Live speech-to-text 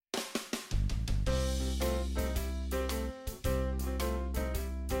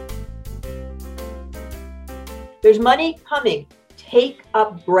There's money coming. Take a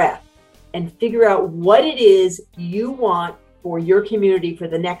breath and figure out what it is you want for your community for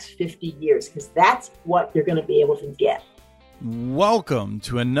the next 50 years, because that's what you're going to be able to get. Welcome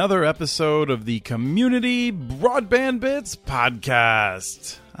to another episode of the Community Broadband Bits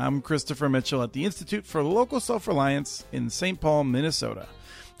podcast. I'm Christopher Mitchell at the Institute for Local Self-Reliance in St. Paul, Minnesota.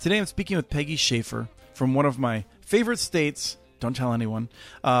 Today I'm speaking with Peggy Schaefer from one of my favorite states, don't tell anyone,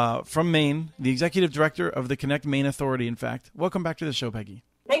 from Maine, the executive director of the Connect Maine Authority, in fact. Welcome back to the show, Peggy.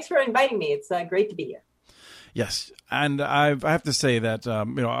 Thanks for inviting me. It's great to be here. Yes, and I have to say that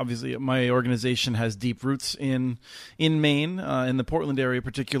obviously my organization has deep roots in Maine, in the Portland area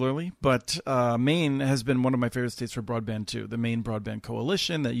particularly. But Maine has been one of my favorite states for broadband too. The Maine Broadband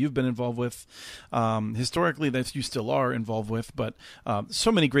Coalition that you've been involved with, historically that you still are involved with. But so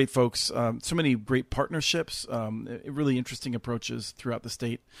many great folks, so many great partnerships, really interesting approaches throughout the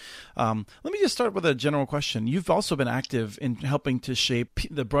state. Let me just start with a general question. You've also been active in helping to shape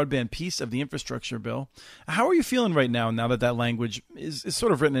the broadband piece of the infrastructure bill. How are you feeling right now that language is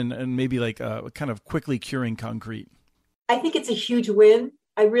sort of written in maybe like a kind of quickly curing concrete? I think it's a huge win.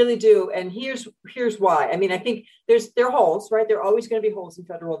 I really do. And here's why. I mean, I think there are holes, right? There are always going to be holes in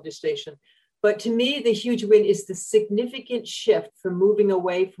federal legislation. But to me, the huge win is the significant shift from moving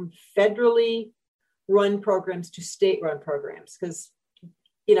away from federally run programs to state-run programs. Because,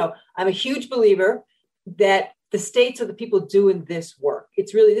 I'm a huge believer that the states are the people doing this work.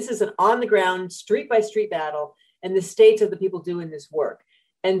 This is an on-the-ground, street-by-street battle, and the states are the people doing this work.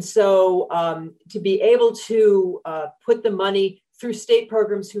 And so to be able to put the money through state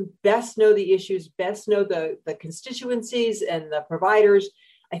programs who best know the issues, best know the constituencies and the providers,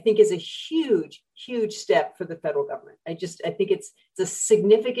 I think is a huge, huge step for the federal government. I think it's a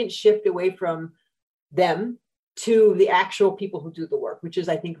significant shift away from them to the actual people who do the work, which is,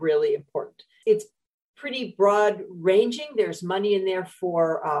 I think, really important. It's pretty broad ranging. There's money in there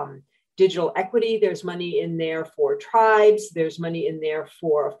for digital equity. There's money in there for tribes. There's money in there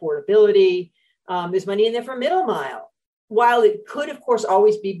for affordability. There's money in there for middle mile. While it could, of course,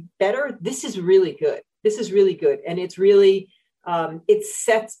 always be better, this is really good. This is really good. And it's really, it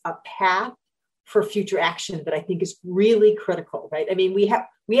sets a path for future action that I think is really critical, right? I mean, we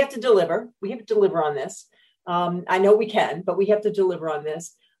have to deliver. We have to deliver on this. I know we can, but we have to deliver on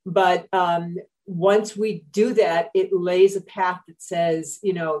this. But once we do that, it lays a path that says,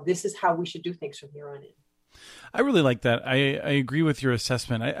 this is how we should do things from here on in. I really like that. I agree with your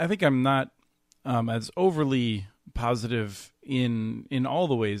assessment. I think I'm not as overly positive in all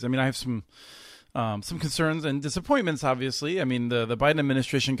the ways. I mean, I have some concerns and disappointments, obviously. I mean, the Biden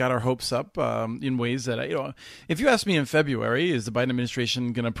administration got our hopes up in ways that, if you asked me in February, is the Biden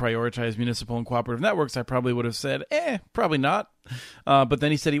administration going to prioritize municipal and cooperative networks? I probably would have said, probably not. But then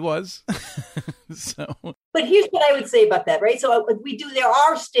he said he was. But here's what I would say about that, right? So there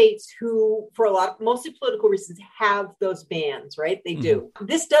are states who, for mostly political reasons, have those bans, right? They do.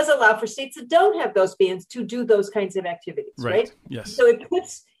 This does allow for states that don't have those bans to do those kinds of activities, right? Yes. So it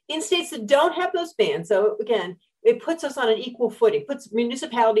puts in states that don't have those bans. So again, it puts us on an equal footing, puts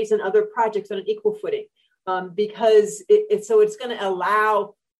municipalities and other projects on an equal footing, because it's going to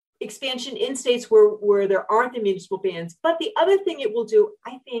allow expansion in states where there aren't the municipal bans. But the other thing it will do,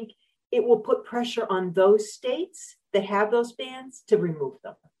 I think, it will put pressure on those states that have those bans to remove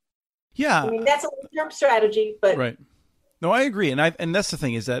them. Yeah. I mean, that's a long-term strategy, but right. No, I agree, and that's the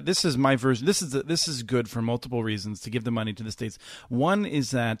thing is that this is my version. This is good for multiple reasons to give the money to the states. One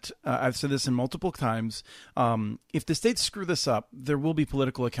is that I've said this in multiple times. If the states screw this up, there will be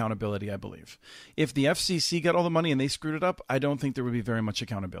political accountability, I believe. If the FCC got all the money and they screwed it up, I don't think there would be very much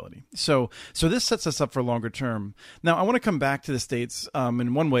accountability. So this sets us up for longer term. Now, I want to come back to the states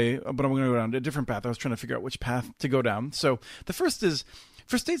in one way, but I'm going to go down a different path. I was trying to figure out which path to go down. So the first is,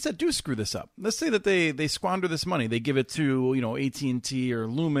 for states that do screw this up, let's say that they squander this money, they give it to AT&T or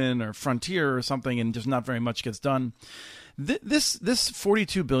Lumen or Frontier or something, and just not very much gets done. This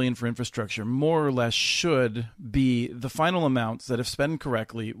 $42 billion for infrastructure more or less should be the final amounts that, if spent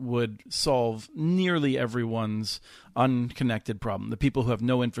correctly, would solve nearly everyone's unconnected problem, the people who have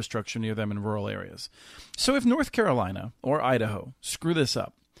no infrastructure near them in rural areas. So if North Carolina or Idaho screw this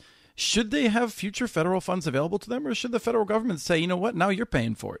up, should they have future federal funds available to them, or should the federal government say, you know what, now you're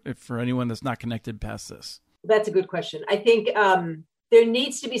paying for it, for anyone that's not connected past this? That's a good question. I think there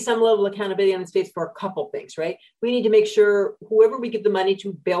needs to be some level of accountability on the states for a couple things, right? We need to make sure whoever we give the money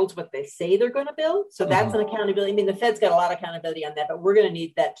to builds what they say they're going to build. So that's an accountability. I mean, the Fed's got a lot of accountability on that, but we're going to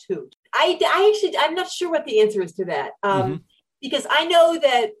need that too. I'm not sure what the answer is to that. Because I know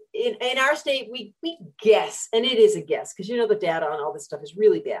that in our state, we guess, and it is a guess, because the data on all this stuff is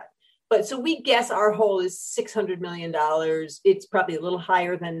really bad. But so we guess our hole is $600 million. It's probably a little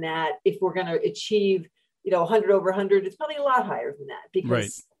higher than that. If we're going to achieve, 100 over 100, it's probably a lot higher than that, because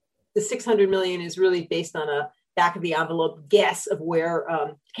Right. the 600 million is really based on a back of the envelope guess of where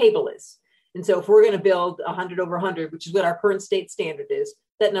cable is. And so if we're going to build 100 over 100, which is what our current state standard is,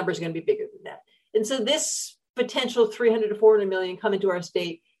 that number is going to be bigger than that. And so this potential 300 to 400 million come into our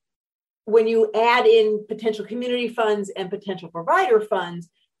state. When you add in potential community funds and potential provider funds,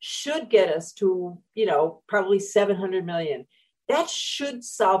 should get us to, probably 700 million. That should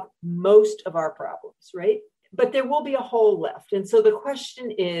solve most of our problems, right? But there will be a hole left. And so the question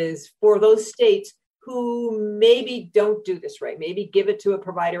is, for those states who maybe don't do this right, maybe give it to a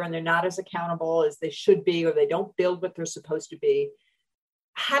provider and they're not as accountable as they should be, or they don't build what they're supposed to be,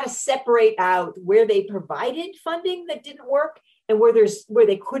 how to separate out where they provided funding that didn't work and where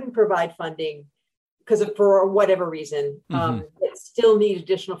they couldn't provide funding because for whatever reason, that still need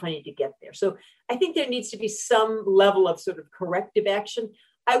additional funding to get there. So I think there needs to be some level of sort of corrective action.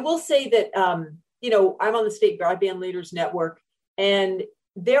 I will say that, I'm on the State Broadband Leaders Network, and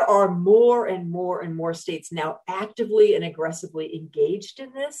there are more and more and more states now actively and aggressively engaged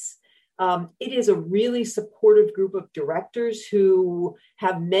in this. It is a really supportive group of directors who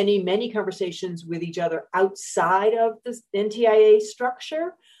have many, many conversations with each other outside of the NTIA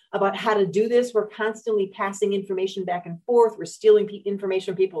structure about how to do this. We're constantly passing information back and forth. We're stealing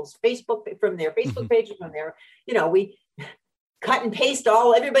information from their Facebook pages, from their, we cut and paste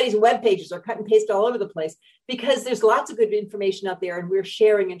everybody's web pages are cut and paste all over the place, because there's lots of good information out there and we're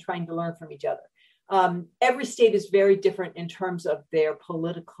sharing and trying to learn from each other. Every state is very different in terms of their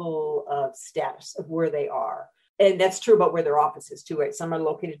political status of where they are. And that's true about where their office is too, right? Some are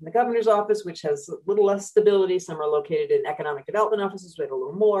located in the governor's office, which has a little less stability. Some are located in economic development offices, with a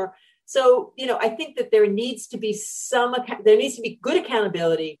little more. So, I think that there needs to be good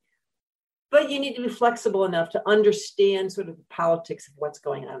accountability, but you need to be flexible enough to understand sort of the politics of what's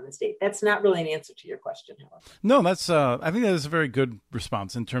going on in the state. That's not really an answer to your question, however. No, that's. I think that is a very good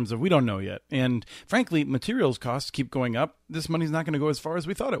response in terms of we don't know yet. And frankly, materials costs keep going up. This money's not going to go as far as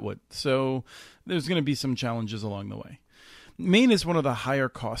we thought it would. So there's going to be some challenges along the way. Maine is one of the higher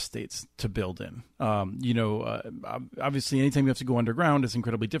cost states to build in. Obviously, anytime you have to go underground, it's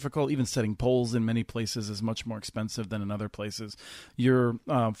incredibly difficult. Even setting poles in many places is much more expensive than in other places. Your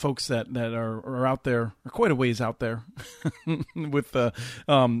folks that are out there are quite a ways out there with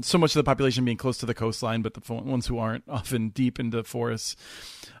so much of the population being close to the coastline, but the ones who aren't often deep into forests.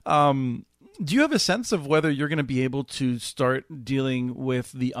 Do you have a sense of whether you're going to be able to start dealing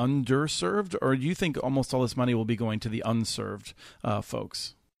with the underserved, or do you think almost all this money will be going to the unserved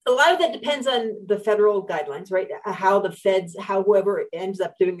folks? A lot of that depends on the federal guidelines, right? How whoever ends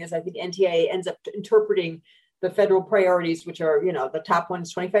up doing this, I think NTIA ends up interpreting the federal priorities, which are, the top one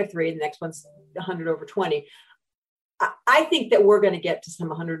is 25.3, and the next one's 100 over 20. I think that we're going to get to some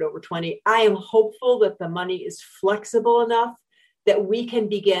 100 over 20. I am hopeful that the money is flexible enough that we can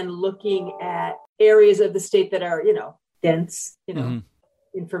begin looking at areas of the state that are, dense, in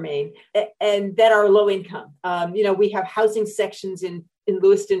Maine, and that are low income. We have housing sections in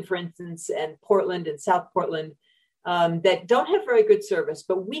Lewiston, for instance, and Portland and South Portland that don't have very good service,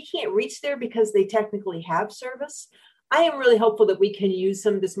 but we can't reach there because they technically have service. I am really hopeful that we can use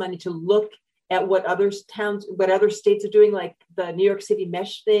some of this money to look at what other states are doing, like the New York City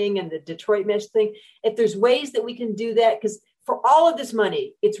mesh thing and the Detroit mesh thing. If there's ways that we can do that, because for all of this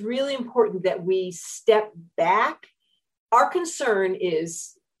money, it's really important that we step back. Our concern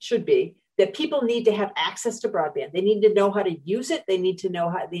should be that people need to have access to broadband. They need to know how to use it. They need to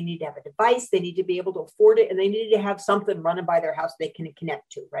have a device. They need to be able to afford it. And they need to have something running by their house they can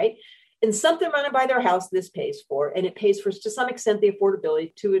connect to, right? And something running by their house, this pays for, and it pays for, to some extent, the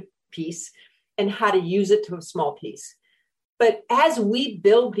affordability to a piece and how to use it to a small piece. But as we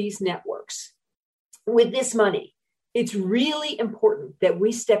build these networks with this money, it's really important that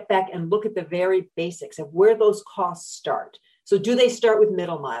we step back and look at the very basics of where those costs start. So do they start with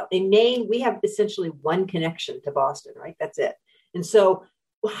middle mile? In Maine, we have essentially one connection to Boston, right? That's it. And so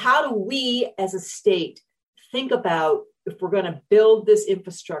how do we as a state think about, if we're going to build this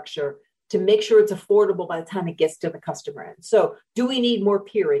infrastructure, to make sure it's affordable by the time it gets to the customer end? So do we need more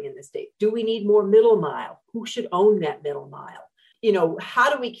peering in the state? Do we need more middle mile? Who should own that middle mile?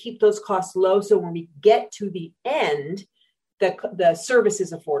 How do we keep those costs low so when we get to the end, the service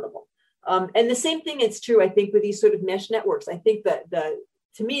is affordable? And the same thing is true, I think, with these sort of mesh networks. I think that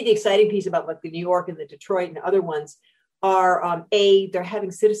to me, the exciting piece about like the New York and the Detroit and other ones are, they're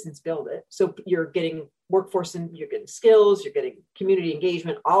having citizens build it. So you're getting workforce and you're getting skills, you're getting community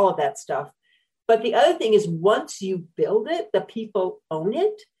engagement, all of that stuff. But the other thing is, once you build it, the people own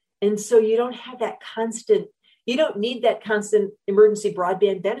it. And so you don't have you don't need that constant emergency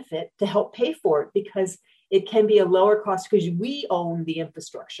broadband benefit to help pay for it, because it can be a lower cost because we own the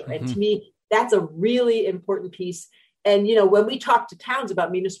infrastructure. Mm-hmm. And to me, that's a really important piece. And, when we talk to towns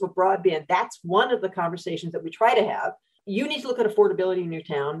about municipal broadband, that's one of the conversations that we try to have. You need to look at affordability in your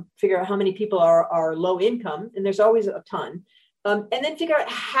town, figure out how many people are low income, and there's always a ton. And then figure out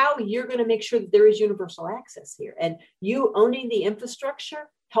how you're going to make sure that there is universal access here. And you owning the infrastructure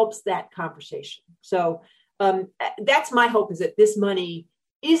helps that conversation. So that's my hope, is that this money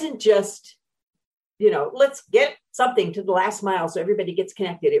isn't just, let's get something to the last mile so everybody gets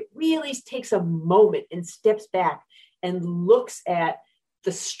connected. It really takes a moment and steps back and looks at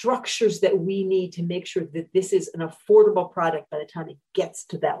the structures that we need to make sure that this is an affordable product by the time it gets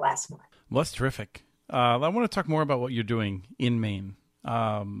to that last mile. Well, that's terrific. I want to talk more about what you're doing in Maine.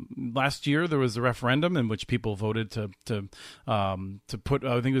 Last year, there was a referendum in which people voted to put,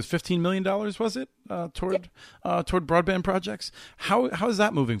 I think it was $15 million, was it, toward broadband projects? How is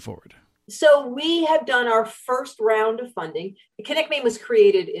that moving forward? So we have done our first round of funding. Connect Maine was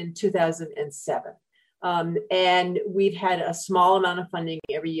created in 2007. And we've had a small amount of funding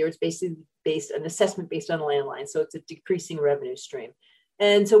every year. It's basically an assessment based on a landline. So it's a decreasing revenue stream.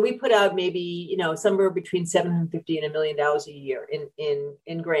 And so we put out maybe, somewhere between $750,000 and $1 million a year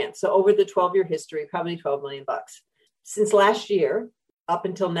in grants. So over the 12-year history, probably $12 million. Since last year, up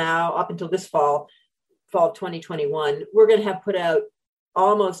until this fall of 2021, we're going to have put out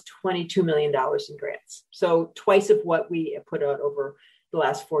almost $22 million in grants. So twice of what we have put out over the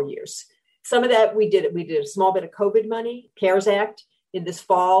last 4 years. Some of that we did a small bit of COVID money, CARES Act. In this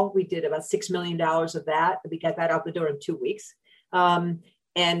fall, we did about $6 million of that. We got that out the door in 2 weeks.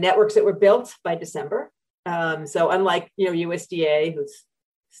 And networks that were built by December. So unlike, USDA, who's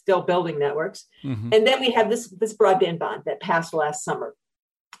still building networks. Mm-hmm. And then we have this broadband bond that passed last summer.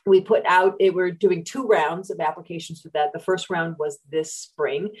 We we're doing 2 rounds of applications for that. The first round was this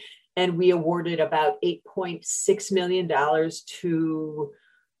spring, and we awarded about $8.6 million to,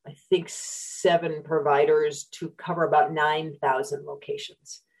 I think, 7 providers to cover about 9,000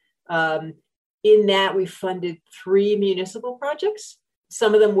 locations. In that, we funded 3 municipal projects.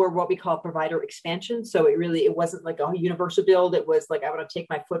 Some of them were what we call provider expansion. So it wasn't like a universal build. It was like, I want to take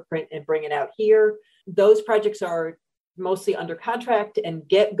my footprint and bring it out here. Those projects are mostly under contract and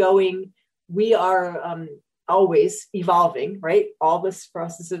get going. We are always evolving, right? All this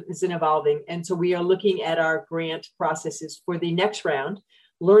process is evolving. And so we are looking at our grant processes for the next round,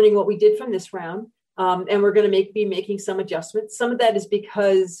 learning what we did from this round. And we're going to be making some adjustments. Some of that is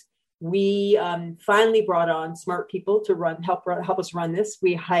because we finally brought on smart people to help us run this.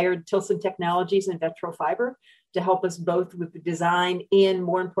 We hired Tilson Technologies and Vetro Fiber to help us both with the design and,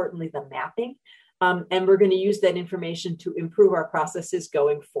 more importantly, the mapping. And we're going to use that information to improve our processes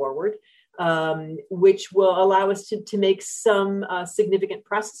going forward, which will allow us to make some significant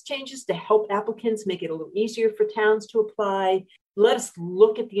process changes to help applicants, make it a little easier for towns to apply. Let us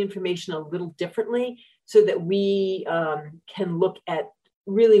look at the information a little differently so that we can look at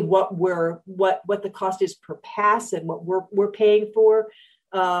really what the cost is per pass and what we're paying for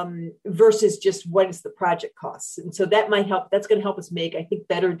versus just what is the project costs. And so that might help. That's going to help us make, I think,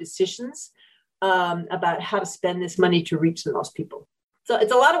 better decisions about how to spend this money to reach the most people. So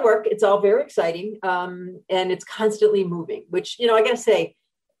it's a lot of work. It's all very exciting. And it's constantly moving, which, I got to say,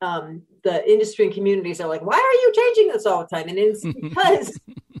 the industry and communities are like, why are you changing this all the time? And it's because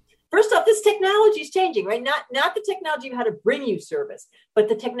first off, this technology is changing, right? Not the technology of how to bring you service, but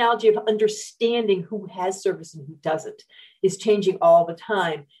the technology of understanding who has service and who doesn't is changing all the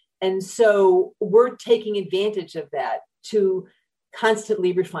time. And so we're taking advantage of that to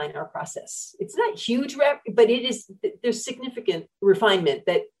constantly refine our process. It's not huge, but there's significant refinement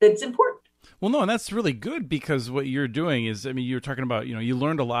that's important. Well, no, and that's really good because what you're doing is, you're talking about, you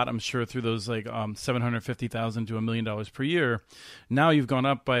learned a lot, I'm sure, through those $750,000 to $1 million per year. Now you've gone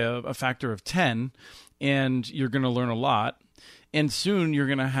up by a factor of 10, and you're going to learn a lot. And soon you're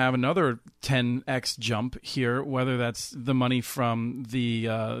going to have another 10x jump here, whether that's the money from the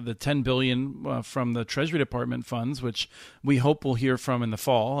 $10 billion from the Treasury Department funds, which we hope we'll hear from in the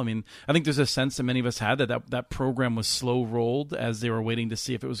fall. I think there's a sense that many of us had that program was slow rolled as they were waiting to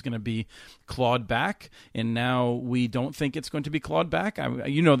see if it was going to be clawed back. And now we don't think it's going to be clawed back.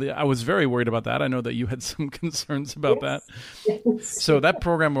 I was very worried about that. I know that you had some concerns about that. So that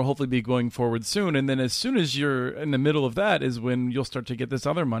program will hopefully be going forward soon. And then as soon as you're in the middle of that is when you'll start to get this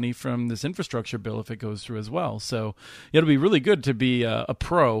other money from this infrastructure bill if it goes through as well. So it'll be really good to be a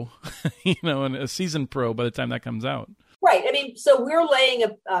pro, and a seasoned pro by the time that comes out. Right. I mean, so we're laying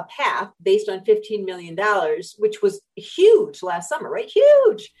a path based on $15 million, which was huge last summer, right?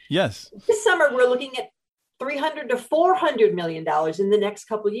 Huge. Yes. This summer, we're looking at $300 to $400 million in the next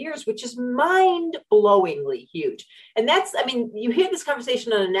couple of years, which is mind-blowingly huge. And that's, I mean, you hear this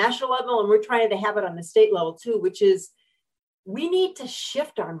conversation on a national level, and we're trying to have it on the state level too, which is we need to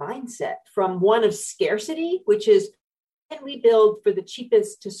shift our mindset from one of scarcity, which is, can we build for the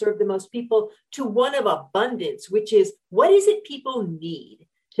cheapest to serve the most people, to one of abundance, which is, what is it people need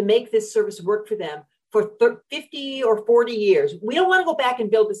to make this service work for them for 50 or 40 years? We don't want to go back and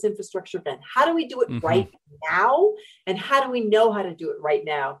build this infrastructure again. How do we do it right now? And how do we know how to do it right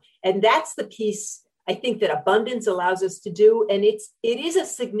now? And that's the piece I think that abundance allows us to do. And it is a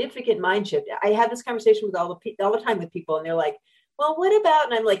significant mind shift. I have this conversation with all the time with people, and they're like, well, what about,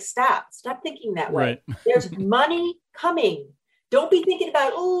 and I'm like, stop thinking that way. Right. There's money coming. Don't be thinking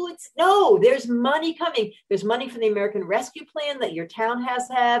about, there's money coming. There's money from the American Rescue Plan that your town has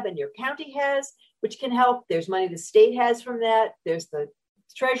and your county has, which can help. There's money the state has from that. There's the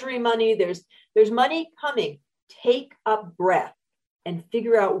Treasury money. There's money coming. Take a breath and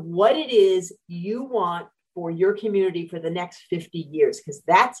figure out what it is you want for your community for the next 50 years, because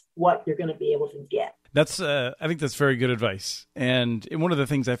that's what you're going to be able to get. I think that's very good advice. And one of the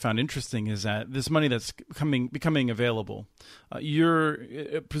things I found interesting is that this money that's becoming available,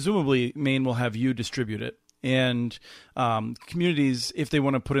 presumably Maine will have you distribute it. And communities, if they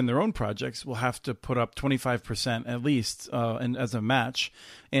want to put in their own projects, will have to put up 25% at least and as a match.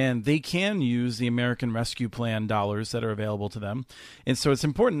 And they can use the American Rescue Plan dollars that are available to them. And so it's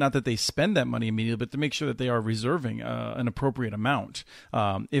important not that they spend that money immediately, but to make sure that they are reserving an appropriate amount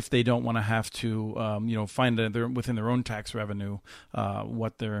if they don't want to have to, find within their own tax revenue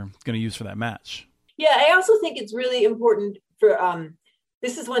what they're going to use for that match. Yeah, I also think it's really important for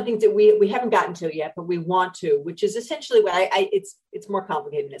this is one of the things that we haven't gotten to yet, but we want to, which is essentially what it's more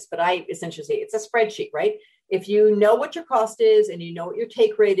complicated than this, but I essentially say it's a spreadsheet, right? If you know what your cost is and you know what your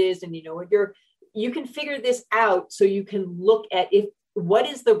take rate is and you know you can figure this out so you can look at what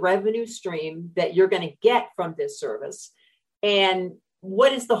is the revenue stream that you're going to get from this service and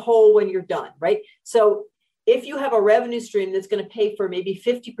what is the whole when you're done, right? So if you have a revenue stream that's going to pay for maybe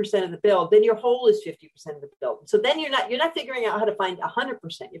 50% of the bill, then your whole is 50% of the bill. So then you're not figuring out how to find 100%.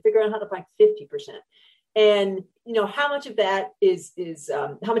 You're figuring out how to find 50%. And how much of that is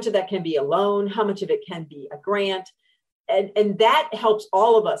how much of that can be a loan, how much of it can be a grant, and that helps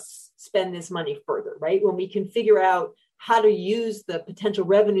all of us spend this money further, right? When we can figure out how to use the potential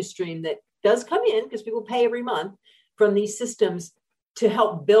revenue stream that does come in, because people pay every month from these systems, to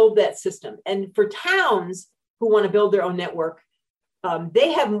help build that system. And for towns who want to build their own network,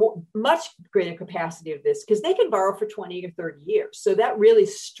 they have much greater capacity of this because they can borrow for 20 or 30 years. So that really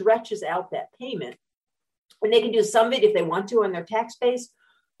stretches out that payment. And they can do some of it if they want to on their tax base,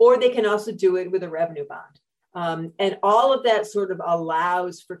 or they can also do it with a revenue bond. And all of that sort of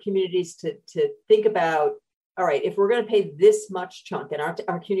allows for communities to think about, all right, if we're going to pay this much chunk and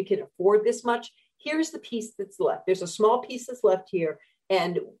our community can afford this much, here's the piece that's left. There's a small piece that's left here.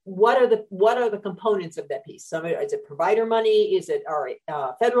 And what are the components of that piece? Is it provider money? Is it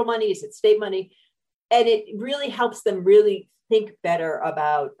federal money? Is it state money? And it really helps them really think better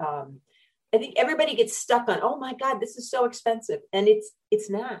about, I think everybody gets stuck on, oh my God, this is so expensive. And it's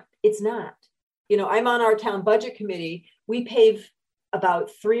not. I'm on our town budget committee. We pave about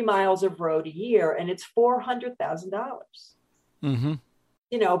 3 miles of road a year, and it's $400,000. Mm-hmm.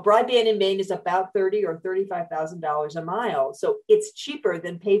 Broadband in Maine is about $30,000 or $35,000 a mile, so it's cheaper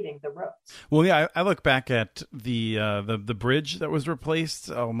than paving the roads. Well, yeah, I look back at the bridge that was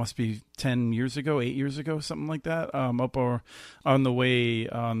replaced. Oh, must be 8 years ago, something like that. Up or on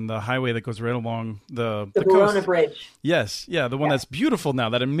the highway that goes right along the Verona coast. Bridge. Yes, yeah, the one that's beautiful now.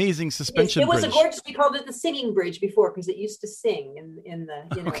 That amazing suspension bridge. It was a gorgeous. We called it the singing bridge before because it used to sing in the.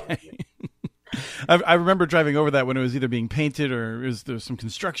 Okay. I remember driving over that when it was either being painted or there was some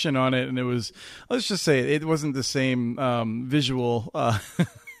construction on it, and it was, let's just say, it wasn't the same visual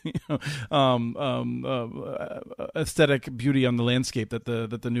aesthetic beauty on the landscape that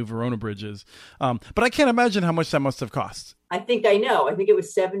the new Verona Bridge is. But I can't imagine how much that must have cost. I think it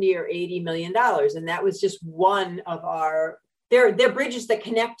was $70 or $80 million, and that was just one of our. There are bridges that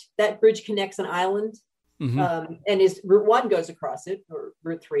connect. That bridge connects an island. Mm-hmm. And Route 1 goes across it, or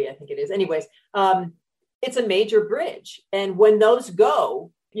Route 3, I think it is. Anyways, it's a major bridge. And when those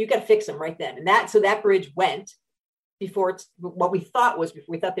go, you got to fix them right then. And that bridge went before it's what we thought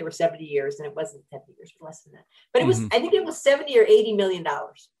they were 70 years, and it wasn't 70 years, less than that. But it was, I think it was $70 or $80 million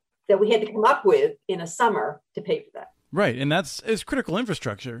that we had to come up with in a summer to pay for that. Right, and it's critical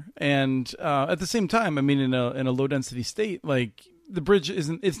infrastructure. And at the same time, I mean, in a low density state, like the bridge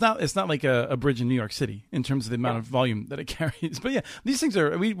it's not like a bridge in New York City in terms of the amount of volume that it carries. But yeah, these things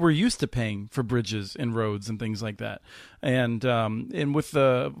we're used to paying for bridges and roads and things like that. And with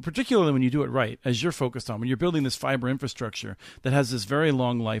particularly when you do it right, as you're focused on, when you're building this fiber infrastructure that has this very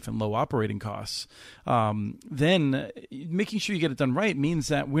long life and low operating costs, then making sure you get it done right means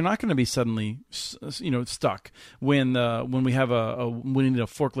that we're not going to be suddenly, stuck when we need a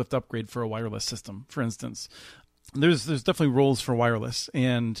forklift upgrade for a wireless system, for instance. There's definitely roles for wireless,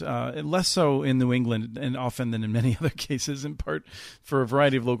 and less so in New England, and often than in many other cases, in part for a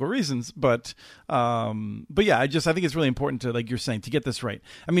variety of local reasons. But yeah, I think it's really important to, like you're saying, to get this right.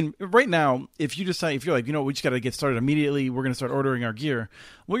 I mean, right now, if you're like, we just got to get started immediately, we're going to start ordering our gear.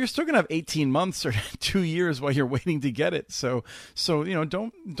 Well, you're still going to have 18 months or 2 years while you're waiting to get it. So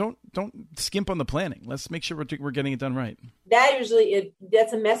don't skimp on the planning. Let's make sure we're getting it done right.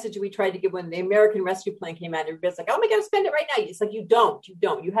 That's a message we tried to give when the American Rescue Plan came out. Everybody's like, oh my God, spend it right now. It's like, you don't.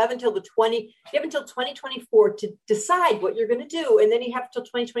 You have until 2024 to decide what you're going to do. And then you have until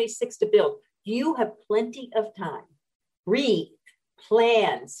 2026 to build. You have plenty of time. Breathe,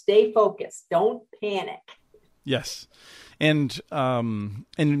 plan, stay focused. Don't panic. Yes. And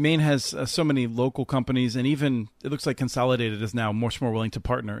Maine has so many local companies, and even it looks like Consolidated is now much more willing to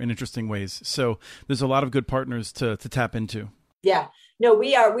partner in interesting ways. So there's a lot of good partners to tap into. Yeah, no,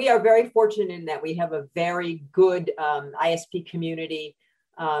 we are very fortunate in that we have a very good ISP community,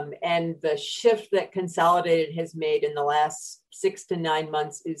 and the shift that Consolidated has made in the last 6 to 9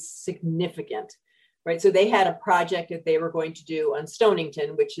 months is significant. Right. So they had a project that they were going to do on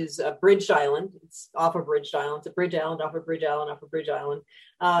Stonington, which is a bridged island. It's off of Bridged Island. It's a bridge island off of Bridge Island off of Bridge Island.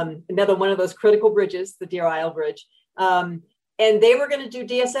 Another one of those critical bridges, the Deer Isle Bridge. And they were going to do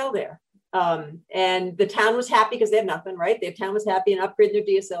DSL there. And the town was happy because they have nothing, right? The town was happy and upgraded their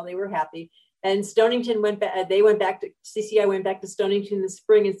DSL. They were happy. And Stonington CCI went back to Stonington in the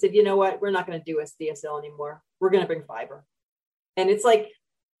spring and said, you know what? We're not going to do DSL anymore. We're going to bring fiber. And it's like,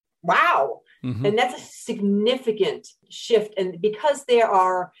 wow. Mm-hmm. And that's a significant shift. And because there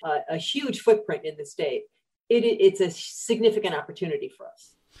are a huge footprint in the state, it's a significant opportunity for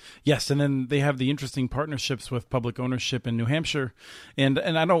us. Yes, and then they have the interesting partnerships with public ownership in New Hampshire, and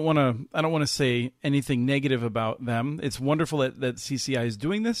I don't want to say anything negative about them. It's wonderful that CCI is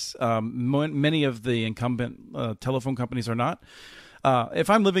doing this. Many of the incumbent telephone companies are not. If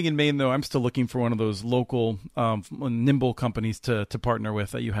I'm living in Maine, though, I'm still looking for one of those local, nimble companies to partner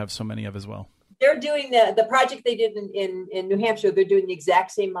with that you have so many of as well. They're doing the project they did in New Hampshire. They're doing the exact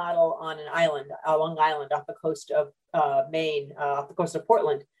same model on an island, Long Island, off the coast of Maine, off the coast of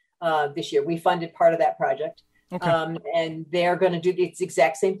Portland this year. We funded part of that project. Okay. And they're going to do the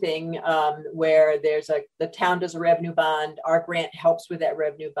exact same thing where the town does a revenue bond. Our grant helps with that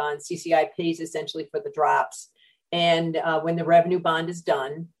revenue bond. CCI pays essentially for the drops. And when the revenue bond is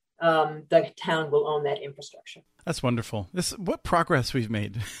done, the town will own that infrastructure. That's wonderful. What progress we've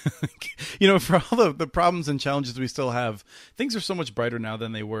made. For all the problems and challenges we still have, things are so much brighter now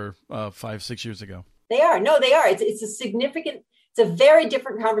than they were 5-6 years ago. They are. No, they are. It's a very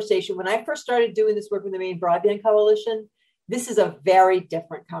different conversation. When I first started doing this work with the Maine Broadband Coalition, this is a very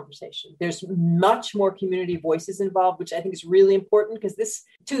different conversation. There's much more community voices involved, which I think is really important because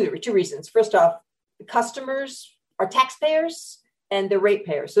two reasons. First off, the customers are taxpayers and the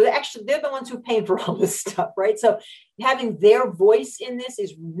ratepayers. So they're the ones who are paying for all this stuff, right? So having their voice in this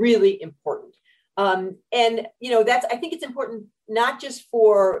is really important. I think it's important not just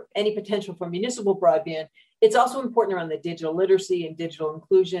for any potential for municipal broadband, it's also important around the digital literacy and digital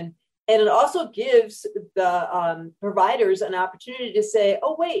inclusion. And it also gives the providers an opportunity to say,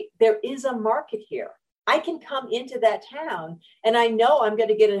 oh, wait, there is a market here. I can come into that town and I know I'm going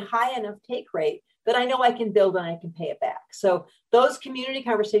to get a high enough take rate that I know I can build and I can pay it back. So those community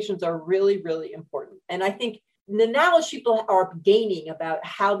conversations are really, really important. And I think the knowledge people are gaining about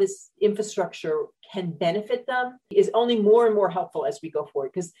how this infrastructure can benefit them is only more and more helpful as we go forward,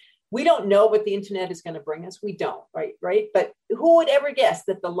 because we don't know what the internet is going to bring us. We don't, right? But who would ever guess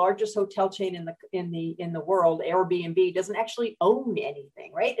that the largest hotel chain in the world, Airbnb, doesn't actually own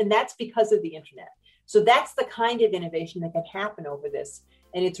anything, right? And that's because of the internet. So that's the kind of innovation that can happen over this.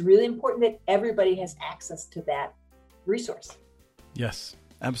 And it's really important that everybody has access to that resource. Yes,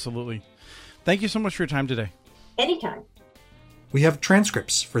 absolutely. Thank you so much for your time today. Anytime. We have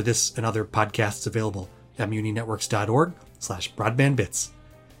transcripts for this and other podcasts available at muninetworks.org/broadbandbits.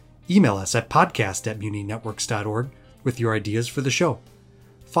 Email us at podcast@muninetworks.org with your ideas for the show.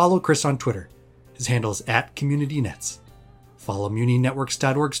 Follow Chris on Twitter. His handle is @CommunityNets. Follow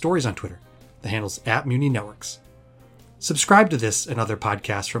muninetworks.org stories on Twitter. The handle's @muninetworks. Subscribe to this and other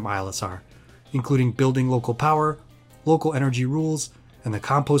podcasts from ILSR, including Building Local Power, Local Energy Rules, and the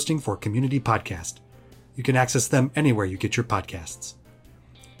Composting for Community podcast. You can access them anywhere you get your podcasts.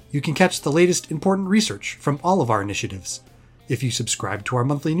 You can catch the latest important research from all of our initiatives if you subscribe to our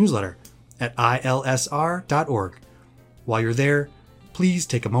monthly newsletter at ilsr.org. While you're there, please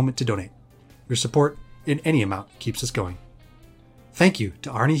take a moment to donate. Your support in any amount keeps us going. Thank you to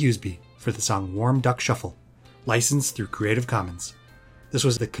Arnie Huseby for the song Warm Duck Shuffle, licensed through Creative Commons. This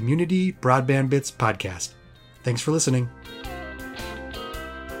was the Community Broadband Bits podcast. Thanks for listening.